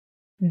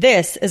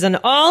This is an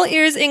All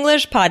Ears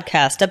English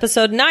podcast,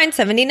 episode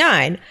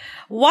 979,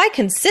 Why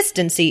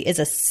Consistency is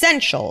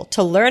Essential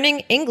to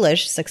Learning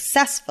English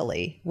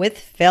Successfully with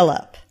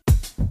Philip.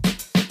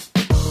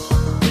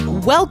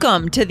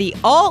 Welcome to the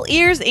All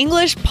Ears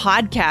English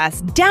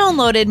podcast,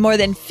 downloaded more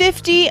than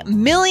 50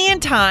 million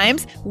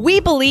times. We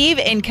believe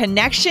in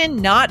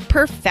connection, not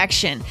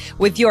perfection,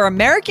 with your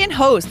American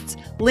hosts,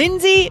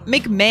 Lindsay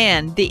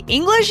McMahon, the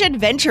English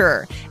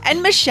adventurer,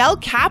 and Michelle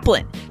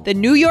Kaplan, the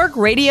New York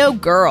radio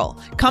girl,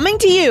 coming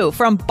to you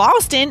from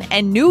Boston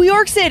and New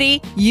York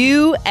City,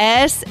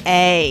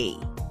 USA.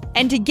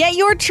 And to get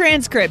your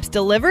transcripts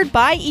delivered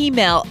by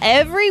email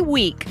every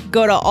week,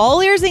 go to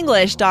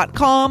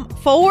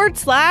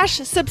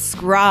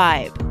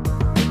allearsenglish.com/subscribe.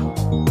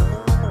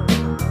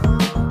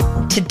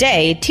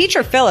 Today,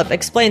 teacher Philip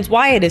explains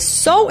why it is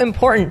so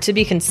important to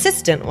be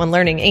consistent when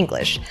learning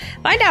English.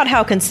 Find out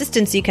how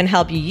consistency can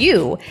help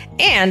you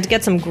and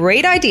get some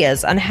great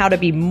ideas on how to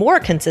be more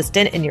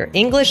consistent in your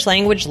English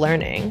language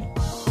learning.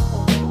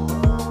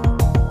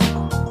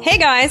 Hey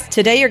guys,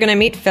 today you're going to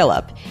meet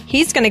Philip.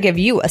 He's going to give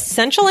you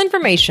essential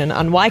information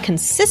on why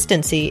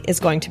consistency is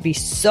going to be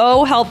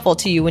so helpful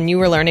to you when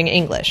you are learning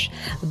English.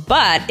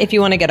 But if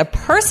you want to get a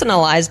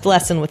personalized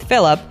lesson with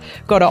Philip,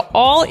 go to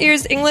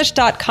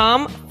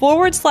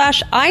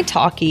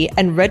allearsenglish.com/italki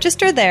and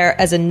register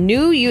there as a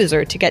new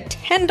user to get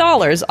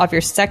 $10 off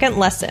your second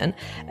lesson.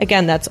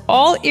 Again, that's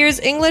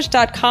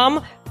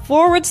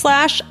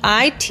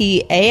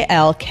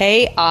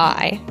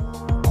allearsenglish.com/italki.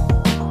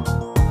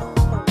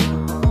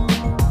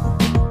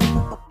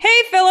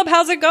 Hey, Philip,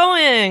 how's it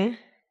going?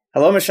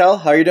 Hello, Michelle.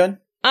 How are you doing?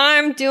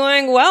 I'm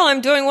doing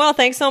well.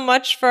 Thanks so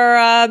much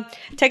for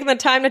taking the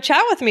time to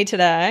chat with me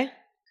today.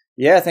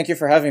 Yeah, thank you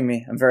for having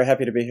me. I'm very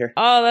happy to be here.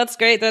 Oh, that's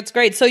great.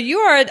 So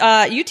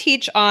you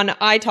teach on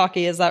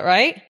italki, is that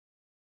right?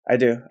 I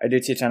do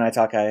teach on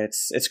italki.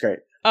 It's great.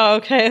 Oh,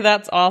 okay,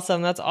 that's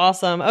awesome.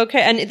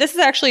 Okay, and this is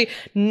actually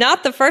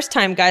not the first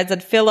time, guys,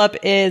 that Philip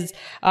is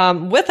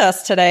with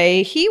us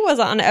today. He was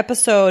on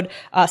episode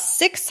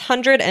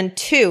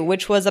 602,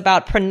 which was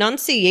about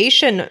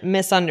pronunciation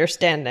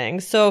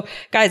misunderstandings. So,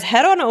 guys,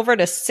 head on over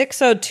to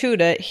 602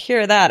 to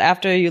hear that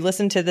after you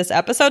listen to this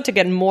episode to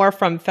get more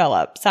from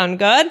Philip. Sound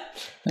good?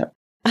 Yep.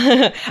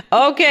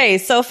 Okay,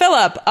 so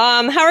Philip,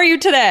 how are you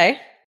today?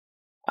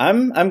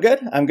 I'm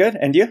good.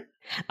 And you?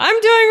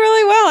 I'm doing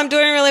really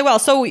well.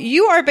 So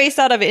you are based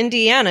out of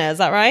Indiana, is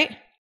that right?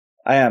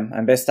 I am.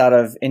 I'm based out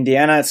of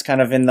Indiana. It's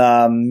kind of in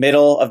the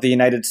middle of the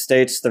United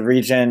States, the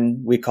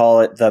region, we call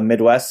it the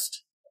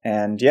Midwest.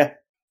 And yeah.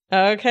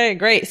 Okay,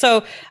 great.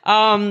 So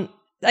I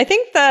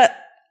think that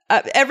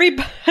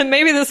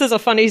maybe this is a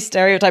funny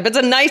stereotype. It's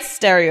a nice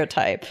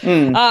stereotype.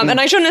 And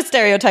I shouldn't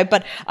stereotype,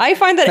 but I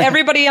find that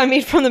everybody I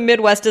meet from the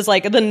Midwest is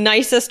like the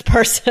nicest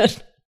person.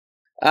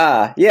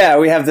 Yeah,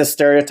 we have this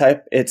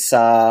stereotype. It's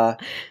a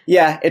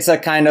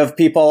kind of,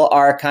 people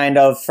are kind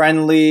of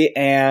friendly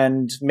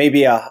and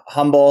maybe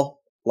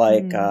humble,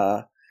 like,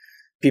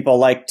 people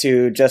like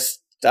to just,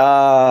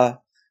 live,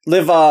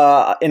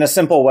 in a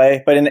simple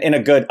way, but in a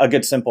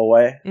good simple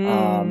way.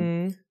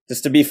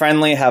 Just to be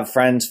friendly, have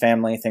friends,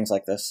 family, things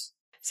like this.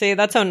 See,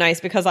 that's so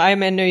nice because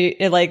I'm in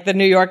the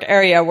New York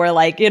area where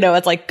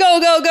it's like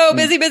go,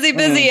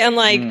 busy,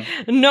 and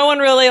no one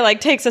really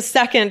takes a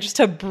second just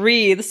to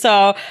breathe.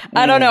 So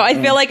I don't know. I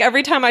feel like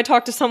every time I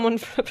talk to someone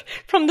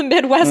from the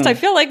Midwest, I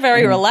feel like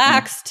very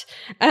relaxed.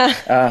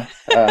 Yeah,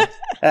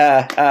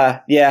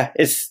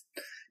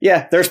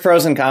 there's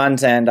pros and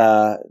cons, and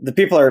the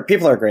people are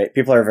great.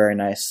 People are very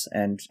nice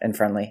and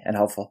friendly and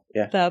helpful.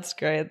 Yeah, that's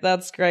great.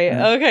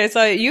 Yeah. Okay,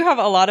 so you have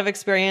a lot of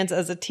experience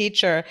as a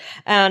teacher,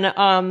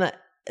 and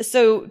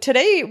so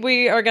today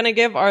we are going to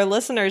give our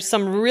listeners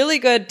some really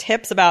good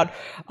tips about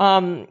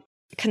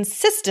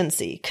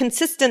consistency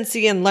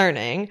in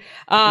learning.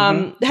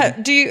 Have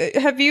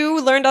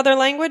you learned other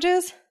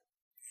languages?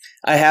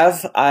 I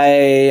have.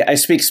 I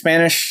speak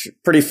Spanish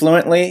pretty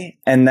fluently,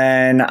 and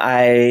then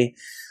I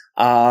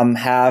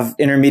have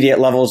intermediate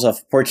levels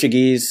of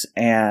Portuguese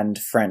and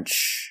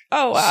French.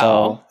 Oh, wow.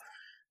 So,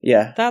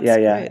 yeah. That's yeah.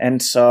 Great.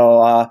 And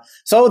so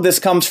this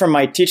comes from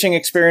my teaching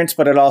experience,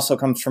 but it also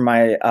comes from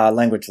my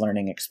language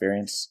learning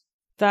experience.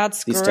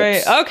 That's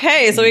great. Tips.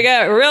 Okay. So we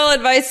got real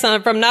advice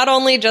from not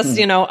only just,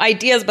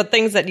 ideas, but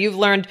things that you've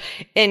learned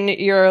in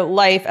your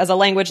life as a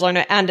language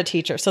learner and a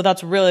teacher. So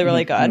that's really,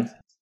 really good.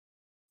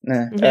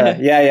 I'll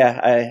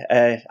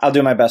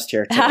do my best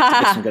here to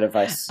get some good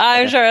advice.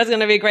 I'm sure it's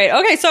going to be great.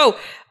 Okay, so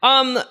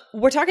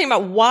we're talking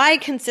about why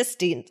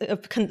consistency.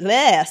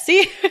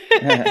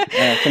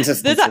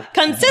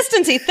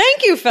 Consistency.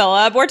 Thank you,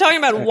 Philip. We're talking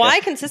about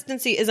why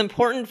consistency is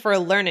important for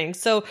learning.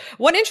 So,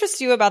 what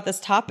interests you about this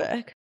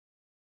topic?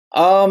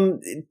 To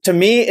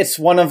me, it's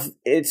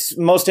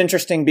most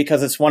interesting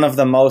because it's one of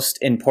the most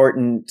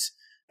important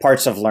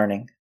parts of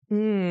learning.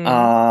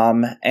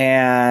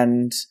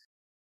 And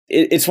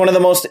it's one of the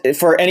most,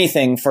 for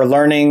anything, for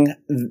learning,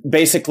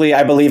 basically,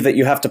 I believe that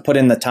you have to put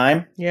in the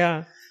time.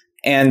 Yeah.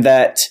 And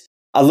that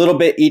a little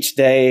bit each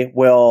day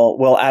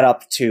will add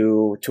up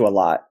to a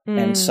lot.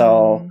 And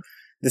so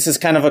this is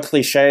kind of a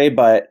cliche,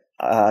 but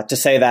to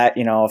say that,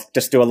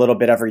 just do a little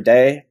bit every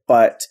day,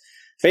 but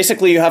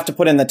basically you have to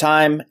put in the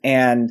time,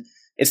 and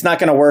it's not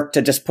going to work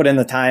to just put in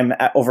the time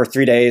over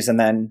 3 days and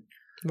then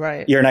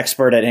right. you're an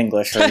expert at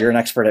English or you're an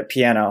expert at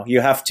piano.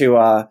 You have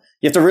to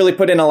really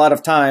put in a lot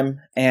of time,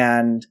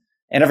 and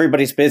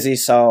everybody's busy.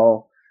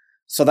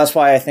 So that's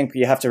why I think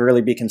you have to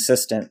really be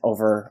consistent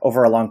over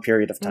a long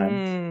period of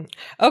time.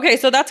 Okay.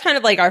 So that's kind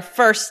of like our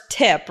first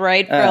tip,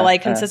 right? For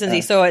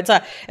consistency. So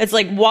it's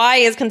like, why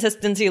is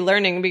consistency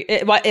learning?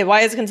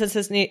 Why is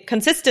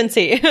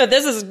consistency?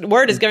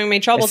 Word is giving me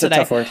trouble it's today. A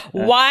tough word.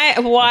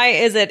 Why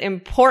is it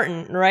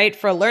important, right?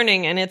 For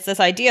learning. And it's this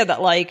idea that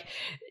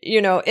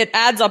it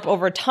adds up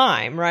over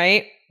time,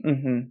 right?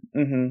 Mm-hmm.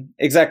 Mm-hmm.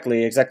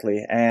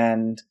 Exactly.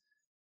 And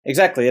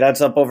exactly. It adds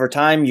up over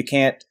time. You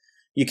can't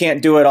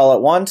do it all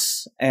at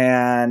once,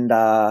 and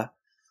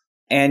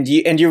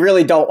you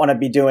really don't want to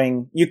be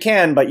doing. You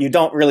can, but you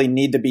don't really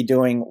need to be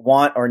doing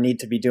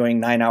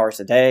 9 hours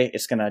a day.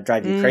 It's going to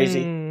drive you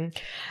crazy.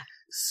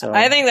 So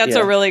I think that's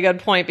a really good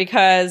point,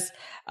 because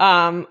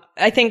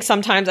I think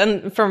sometimes,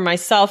 and for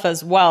myself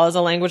as well as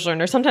a language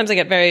learner, sometimes I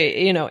get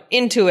very,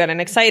 into it and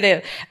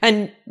excited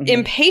and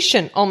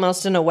impatient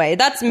almost in a way.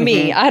 That's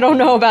me. I don't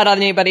know about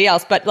anybody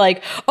else, but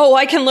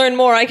I can learn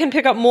more. I can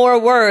pick up more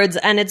words,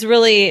 and it's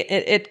really,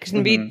 it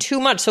can be too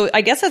much. So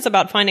I guess it's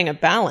about finding a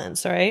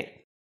balance, right?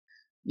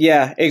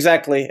 Yeah,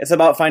 exactly. It's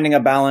about finding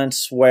a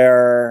balance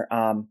where,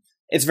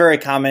 it's very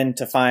common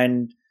to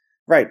find,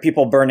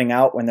 people burning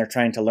out when they're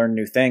trying to learn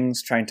new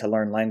things, trying to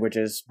learn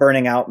languages.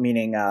 Burning out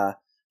meaning,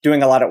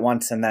 doing a lot at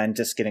once and then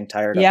just getting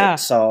tired of it.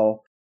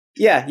 So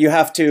yeah, you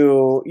have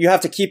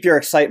to keep your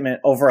excitement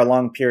over a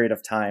long period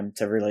of time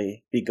to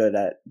really be good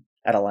at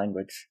a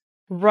language.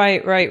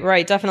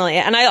 Right. Definitely.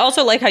 And I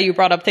also like how you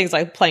brought up things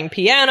like playing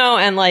piano,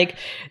 and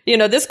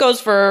this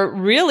goes for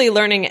really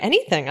learning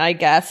anything, I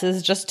guess,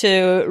 is just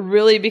to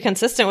really be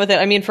consistent with it.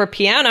 I mean, for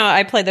piano,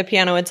 I play the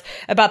piano. It's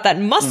about that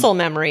muscle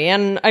memory.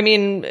 And I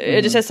mean,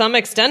 to some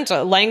extent,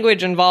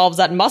 language involves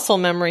that muscle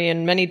memory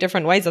in many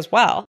different ways as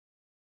well.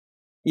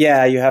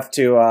 Yeah, you have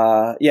to,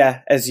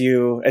 as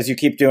you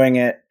keep doing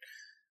it.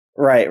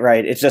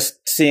 Right. It's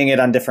just seeing it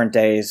on different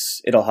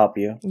days. It'll help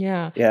you.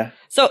 Yeah.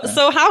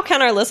 So how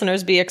can our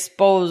listeners be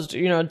exposed,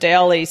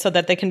 daily, so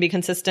that they can be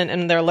consistent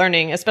in their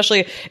learning,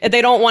 especially if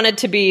they don't want it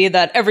to be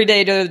that every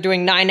day they're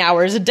doing 9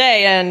 hours a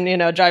day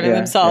and, driving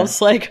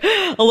themselves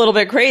a little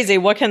bit crazy?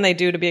 What can they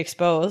do to be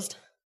exposed?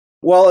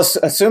 Well,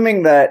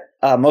 assuming that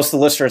most of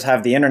the listeners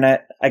have the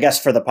internet, I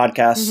guess for the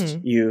podcast,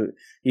 you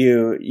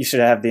should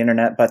have the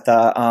internet. But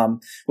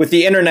with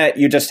the internet,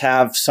 you just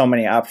have so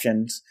many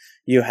options.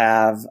 You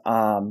have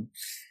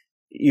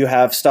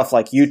stuff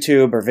like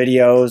YouTube or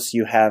videos.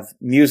 You have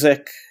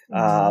music,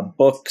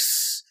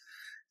 books,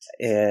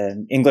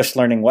 and English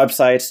learning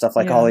websites, stuff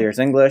like All Ears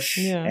English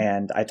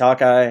and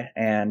Italki,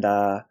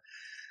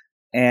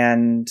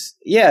 and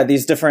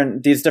these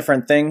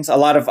different things.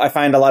 I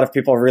find a lot of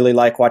people really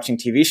like watching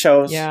TV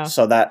shows. Yeah.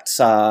 So that's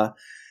a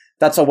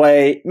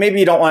way. Maybe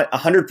you don't want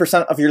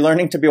 100% of your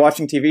learning to be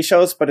watching TV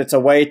shows, but it's a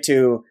way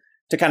to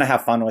kind of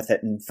have fun with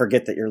it and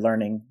forget that you're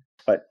learning,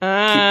 but keep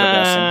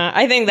progressing.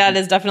 I think that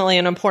is definitely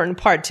an important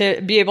part,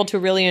 to be able to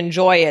really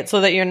enjoy it,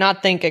 so that you're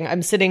not thinking,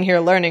 I'm sitting here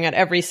learning at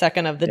every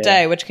second of the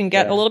day, which can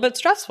get a little bit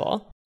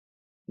stressful.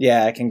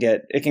 Yeah, it can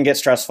get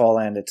stressful,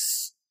 and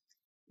it's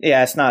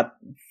not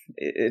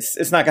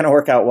going to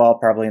work out well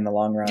probably in the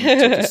long run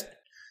to just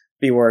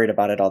be worried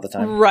about it all the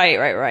time.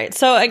 Right.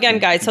 So again,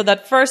 guys, so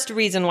that first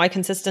reason why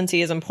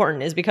consistency is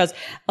important is because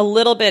a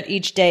little bit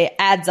each day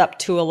adds up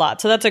to a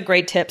lot. So that's a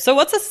great tip. So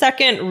what's the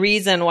second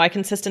reason why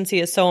consistency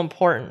is so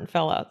important,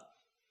 fella?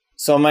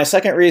 So my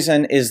second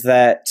reason is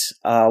that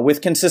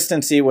with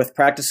consistency, with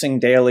practicing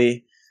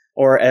daily,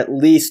 or at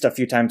least a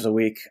few times a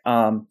week,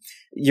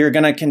 you're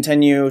going to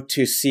continue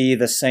to see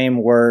the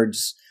same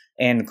words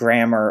and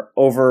grammar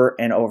over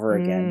and over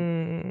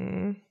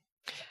again.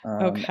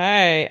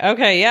 Okay.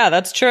 Yeah,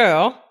 that's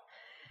true.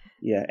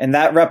 Yeah. And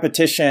that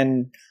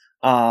repetition,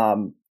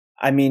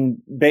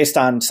 based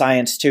on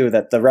science too,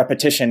 that the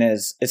repetition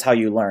is how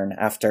you learn.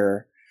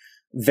 After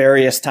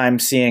various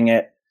times seeing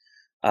it,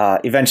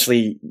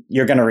 eventually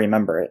you're going to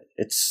remember it.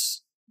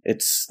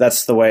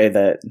 That's the way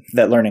that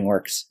learning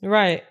works.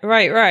 Right.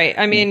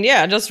 I mean,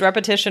 just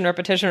repetition.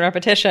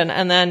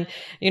 And then,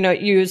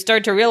 you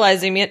start to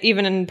realize,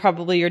 even in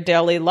probably your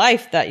daily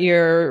life, that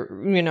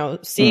you're,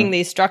 seeing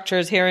these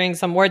structures, hearing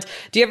some words.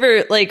 Do you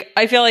ever,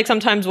 I feel like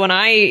sometimes when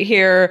I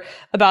hear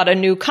about a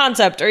new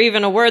concept or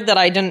even a word that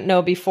I didn't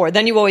know before,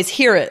 then you always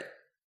hear it.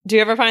 Do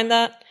you ever find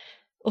that?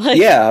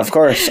 Yeah, of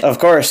course.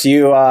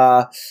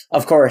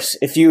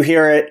 If you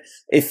hear it,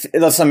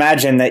 let's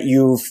imagine that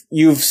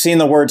you've seen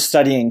the word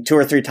studying 2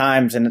 or 3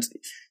 times, and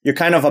you're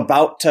kind of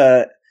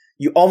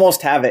you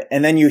almost have it,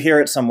 and then you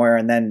hear it somewhere,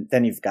 and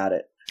then you've got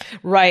it.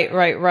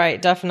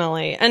 Right.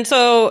 Definitely. And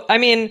so,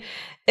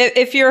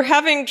 if you're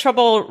having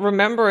trouble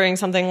remembering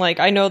something,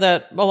 I know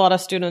that a lot of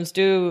students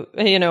do,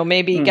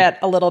 maybe get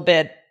a little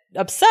bit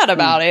upset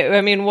about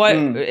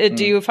it.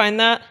 Do you find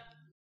that?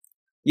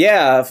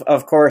 Yeah,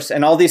 of course.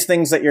 And all these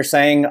things that you're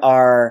saying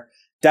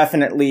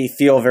definitely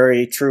feel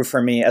very true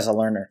for me as a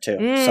learner too.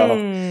 So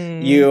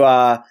you,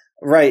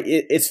 right.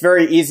 It's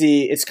very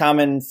easy. It's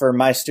common for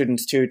my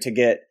students too to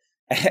get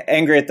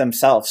angry at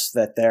themselves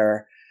that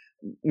they're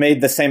made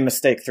the same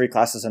mistake 3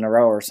 classes in a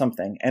row or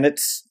something. And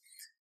it's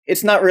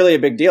not really a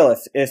big deal.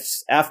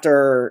 If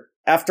after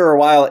a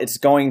while, you're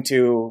going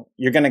to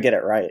get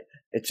it right.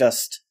 It's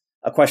just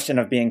a question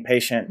of being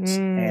patient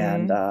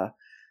and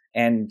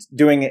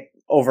doing it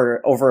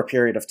over a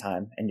period of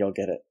time, and you'll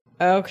get it.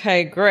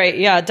 Okay, great.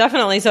 Yeah,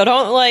 definitely. So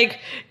don't like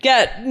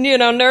get,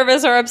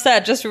 nervous or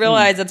upset. Just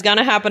realize it's going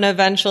to happen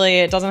eventually.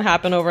 It doesn't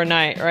happen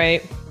overnight,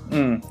 right?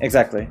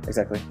 Exactly.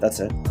 That's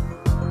it.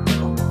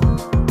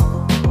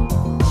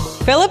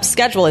 Philip's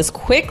schedule is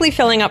quickly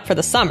filling up for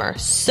the summer.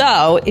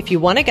 So if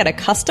you want to get a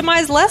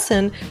customized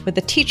lesson with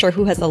a teacher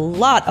who has a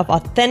lot of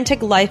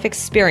authentic life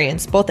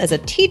experience, both as a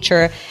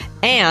teacher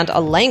and a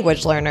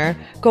language learner,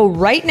 go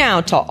right now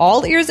to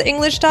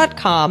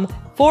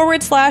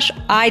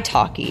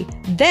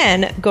allearsenglish.com/italki.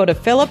 Then go to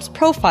Philip's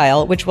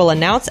profile, which we'll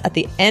announce at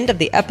the end of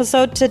the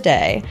episode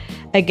today.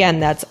 Again,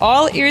 that's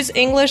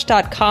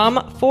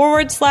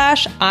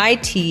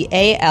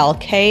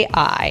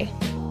allearsenglish.com/italki.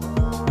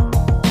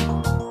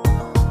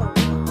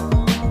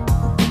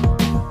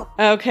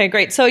 Okay,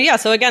 great. So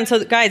guys,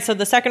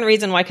 the second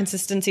reason why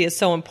consistency is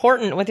so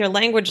important with your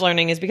language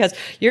learning is because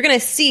you're going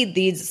to see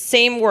these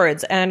same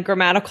words and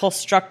grammatical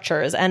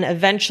structures, and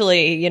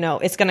eventually,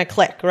 it's going to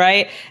click,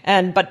 right?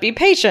 But be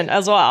patient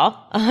as well.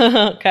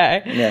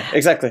 Okay. Yeah,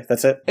 exactly.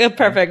 That's it.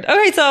 Perfect.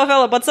 Okay. So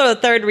Philip, what's the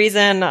third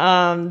reason,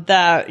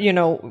 that,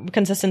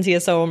 consistency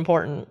is so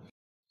important?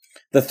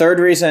 The third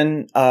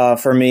reason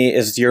for me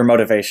is your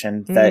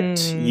motivation, that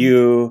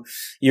you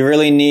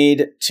really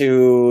need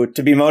to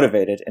be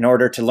motivated in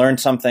order to learn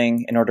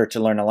something, in order to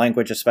learn a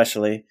language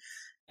especially.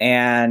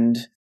 And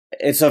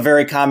it's a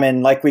very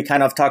common, like we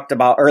kind of talked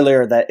about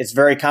earlier, that it's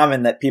very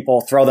common that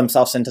people throw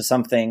themselves into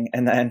something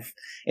and then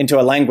into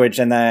a language.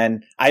 And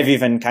then I've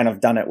even kind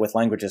of done it with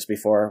languages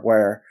before,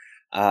 where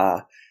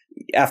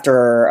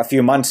after a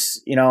few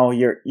months,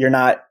 you're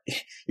not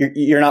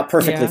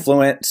perfectly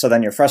fluent. So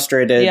then you're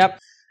frustrated. Yep.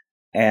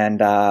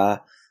 And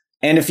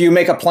if you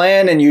make a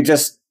plan and you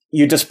just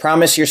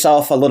promise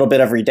yourself a little bit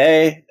every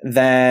day,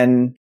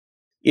 then,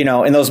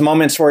 in those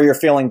moments where you're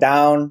feeling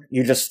down,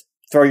 you just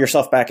throw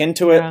yourself back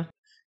into it,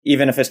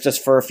 even if it's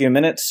just for a few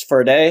minutes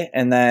for a day.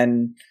 And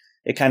then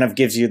it kind of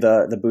gives you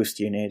the boost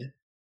you need.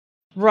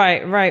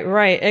 Right.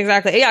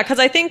 Exactly. Yeah. Cause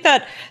I think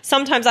that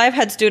sometimes I've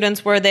had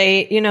students where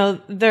they,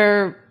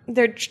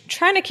 they're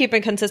trying to keep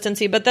in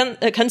consistency, but then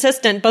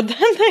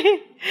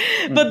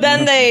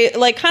they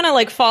like kind of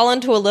like fall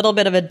into a little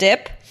bit of a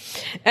dip,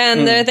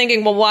 and they're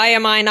thinking, well, why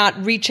am I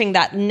not reaching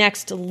that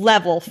next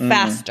level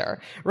faster?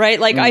 Right.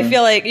 Like I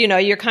feel like,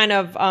 you're kind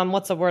of,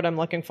 what's the word I'm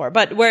looking for?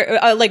 But where,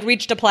 like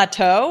reached a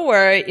plateau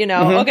where,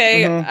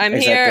 okay, I'm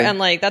here and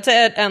like, that's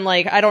it. And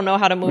like, I don't know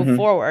how to move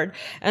forward.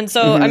 And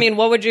so, I mean,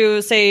 what would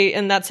you say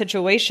in that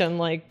situation,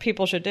 like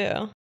people should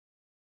do?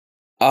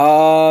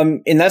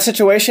 In that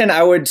situation,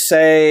 I would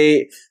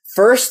say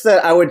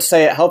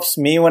it helps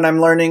me when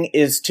I'm learning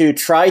is to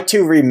try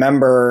to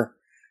remember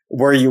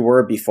where you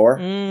were before.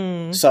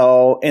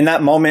 So in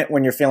that moment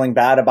when you're feeling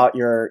bad about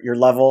your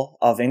level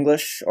of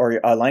English or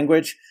your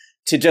language,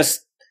 to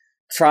just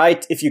try,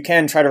 if you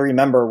can, try to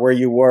remember where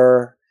you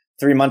were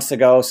 3 months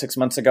ago, 6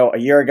 months ago, a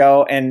year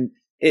ago. And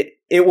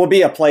it will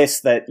be a place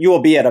that you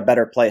will be at a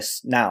better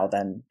place now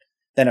than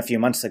a few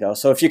months ago.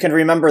 So if you can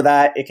remember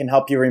that, it can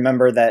help you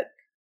remember that,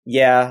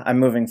 yeah, I'm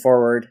moving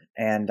forward.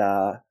 And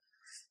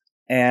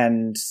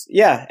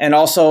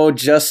also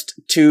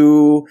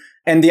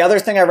and the other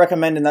thing I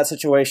recommend in that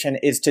situation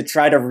is to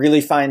try to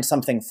really find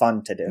something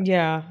fun to do.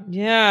 Yeah.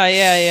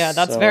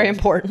 That's very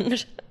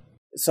important.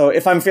 So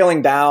if I'm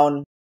feeling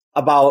down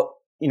about,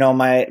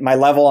 my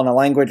level in a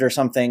language or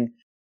something,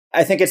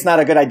 I think it's not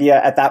a good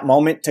idea at that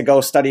moment to go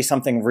study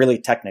something really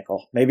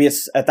technical. Maybe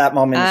it's at that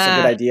moment, it's a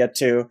good idea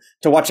to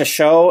watch a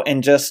show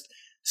and just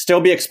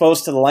still be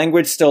exposed to the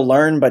language, still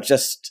learn, but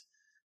just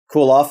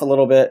cool off a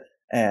little bit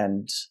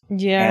and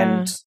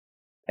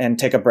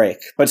take a break,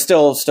 but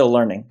still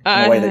learning in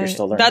a way that you're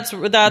still learning.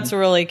 That's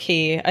really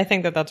key. I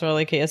think that's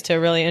really key, is to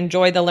really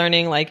enjoy the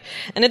learning. Like,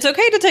 and it's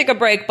okay to take a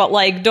break, but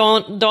like,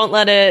 don't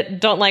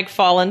like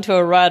fall into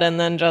a rut and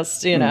then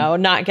just,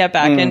 not get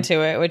back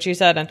into it, which you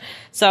said. And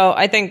so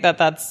I think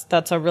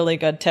that's a really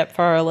good tip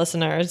for our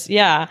listeners.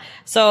 Yeah.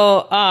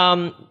 So,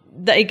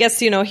 I guess,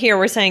 here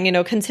we're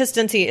saying,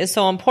 consistency is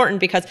so important,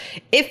 because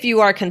if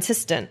you are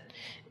consistent,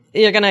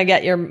 you're going to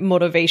get your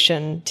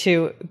motivation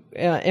to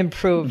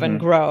improve and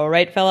grow.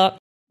 Right, Philip?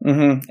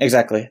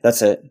 Exactly.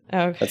 That's it.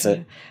 Okay. That's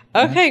it.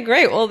 Okay,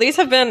 great. Well, these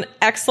have been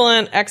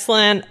excellent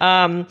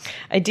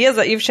ideas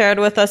that you've shared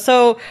with us.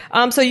 So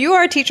you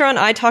are a teacher on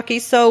italki.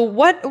 So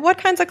what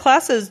kinds of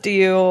classes do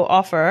you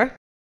offer?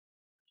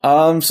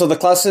 So the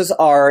classes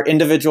are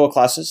individual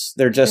classes.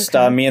 They're just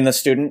me and the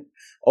student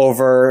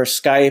over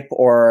Skype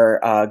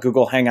or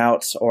Google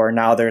Hangouts, or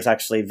now there's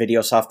actually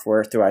video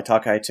software through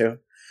italki too.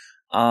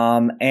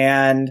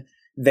 And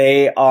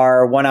they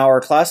are 1 hour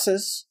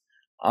classes.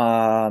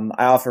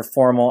 I offer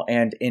formal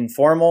and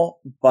informal,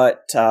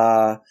 but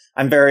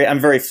I'm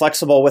very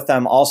flexible with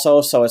them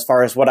also. So as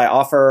far as what I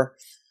offer,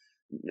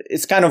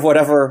 it's kind of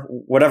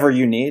whatever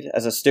you need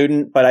as a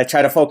student, but I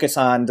try to focus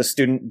on the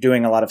student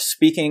doing a lot of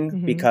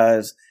speaking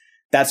because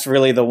that's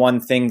really the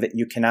one thing that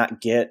you cannot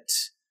get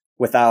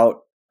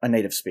without a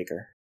native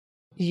speaker.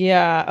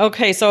 Yeah.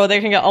 Okay. So they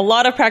can get a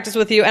lot of practice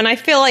with you. And I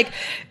feel like,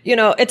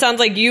 it sounds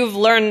like you've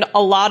learned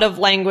a lot of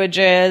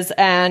languages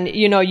and,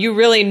 you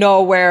really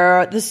know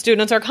where the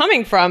students are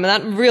coming from. And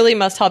that really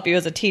must help you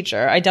as a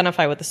teacher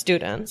identify with the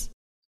students.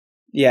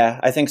 Yeah,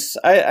 I think so.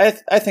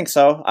 I think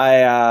so.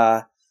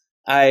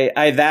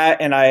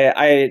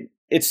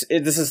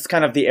 This is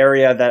kind of the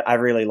area that I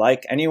really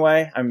like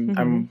anyway.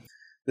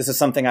 This is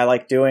something I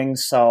like doing.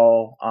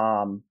 So,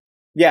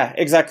 yeah,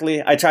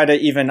 exactly. I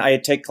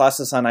take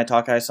classes on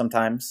italki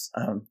sometimes,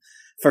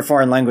 for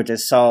foreign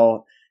languages.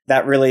 So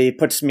that really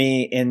puts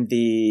me on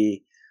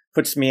the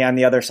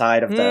other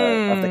side of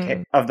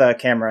the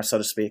camera, so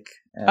to speak.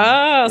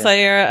 And, So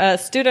you're a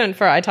student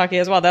for italki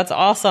as well. That's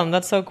awesome.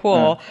 That's so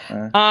cool.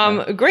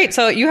 Great.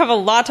 So you have a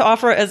lot to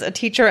offer as a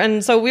teacher.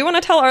 And so we want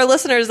to tell our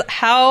listeners,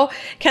 how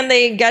can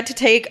they get to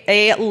take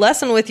a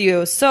lesson with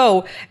you?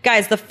 So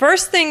guys, the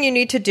first thing you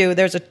need to do,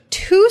 there's a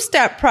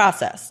 2-step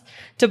process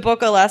to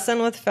book a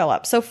lesson with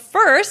Philip. So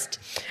first,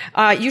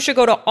 you should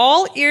go to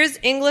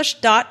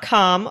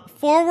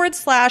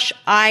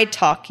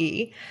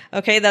allearsenglish.com/italki.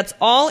 Okay. That's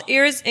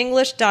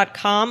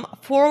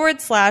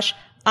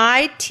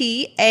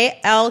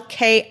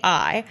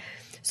allearsenglish.com/italki.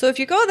 So if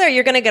you go there,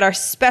 you're going to get our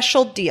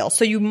special deal.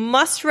 So you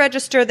must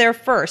register there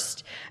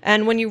first.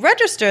 And when you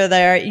register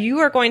there, you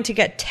are going to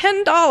get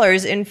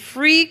 $10 in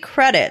free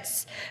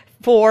credits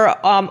for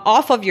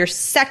off of your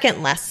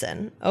second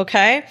lesson.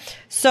 Okay.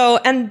 So,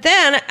 and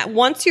then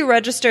once you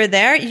register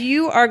there,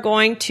 you are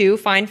going to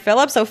find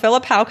Philip. So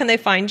Philip, how can they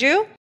find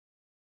you?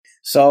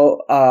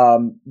 So,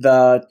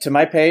 to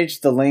my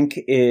page, the link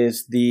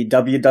is the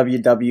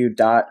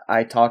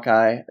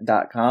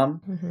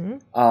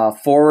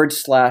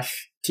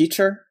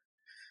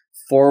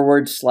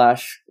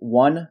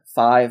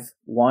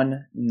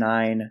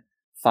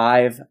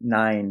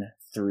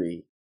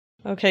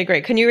Okay,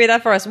 great. Can you read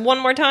that for us one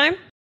more time?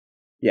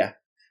 Yeah.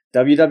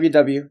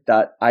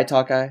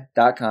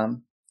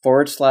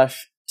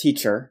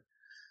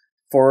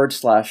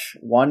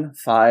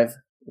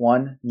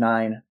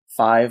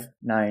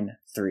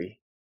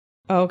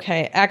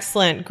 Okay,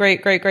 excellent.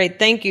 Great.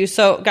 Thank you.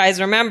 So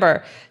guys,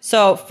 remember,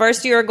 so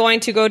first you are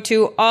going to go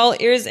to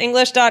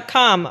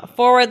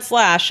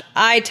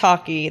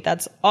allearsenglish.com/italki.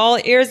 That's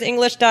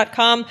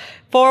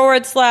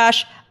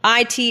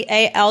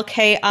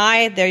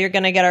allearsenglish.com/italki. There you're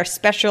going to get our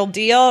special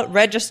deal.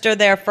 Register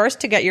there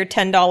first to get your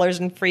 $10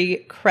 in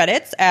free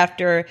credits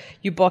after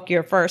you book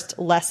your first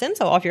lesson,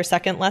 so off your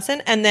second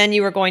lesson. And then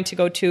you are going to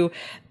go to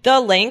the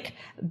link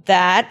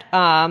that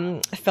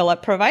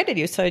Philip provided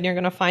you. So you're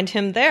going to find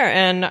him there.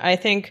 And I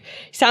think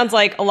sounds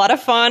like a lot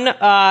of fun,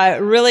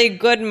 really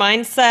good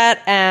mindset,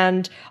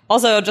 and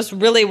also just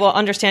really will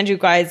understand you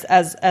guys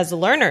as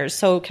learners,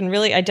 so can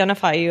really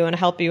identify you and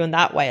help you in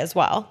that way as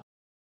well.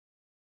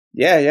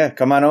 Yeah.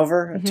 Come on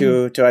over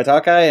to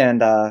italki,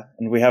 and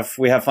we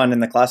have fun in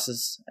the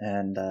classes,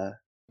 and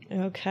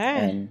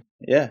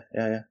yeah.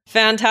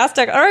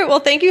 Fantastic. All right. Well,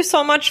 thank you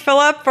so much,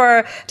 Philip,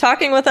 for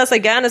talking with us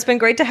again. It's been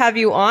great to have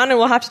you on, and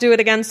we'll have to do it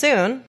again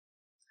soon.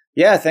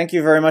 Yeah. Thank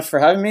you very much for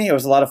having me. It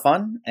was a lot of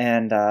fun,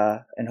 and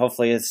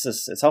hopefully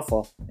it's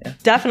helpful. Yeah.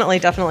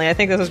 Definitely. I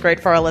think this was great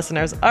for our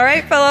listeners. All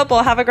right, Philip.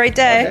 Well, have a great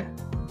day.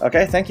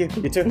 Okay. Thank you.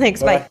 You too.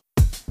 Thanks. Bye.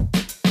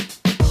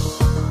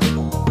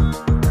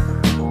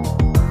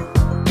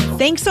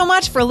 Thanks so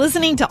much for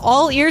listening to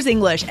All Ears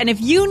English. And if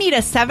you need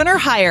a 7 or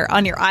higher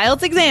on your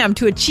IELTS exam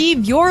to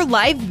achieve your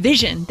life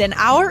vision, then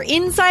our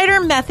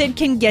Insider Method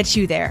can get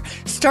you there.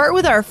 Start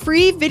with our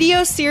free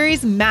video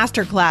series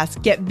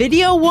masterclass. Get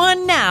video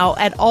 1 now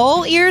at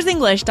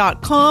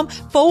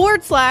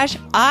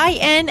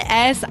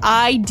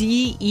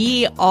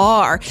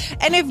allearsenglish.com/INSIDER.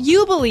 And if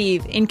you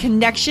believe in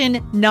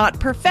connection, not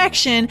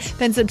perfection,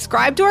 then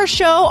subscribe to our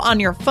show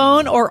on your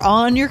phone or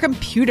on your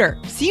computer.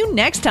 See you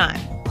next time.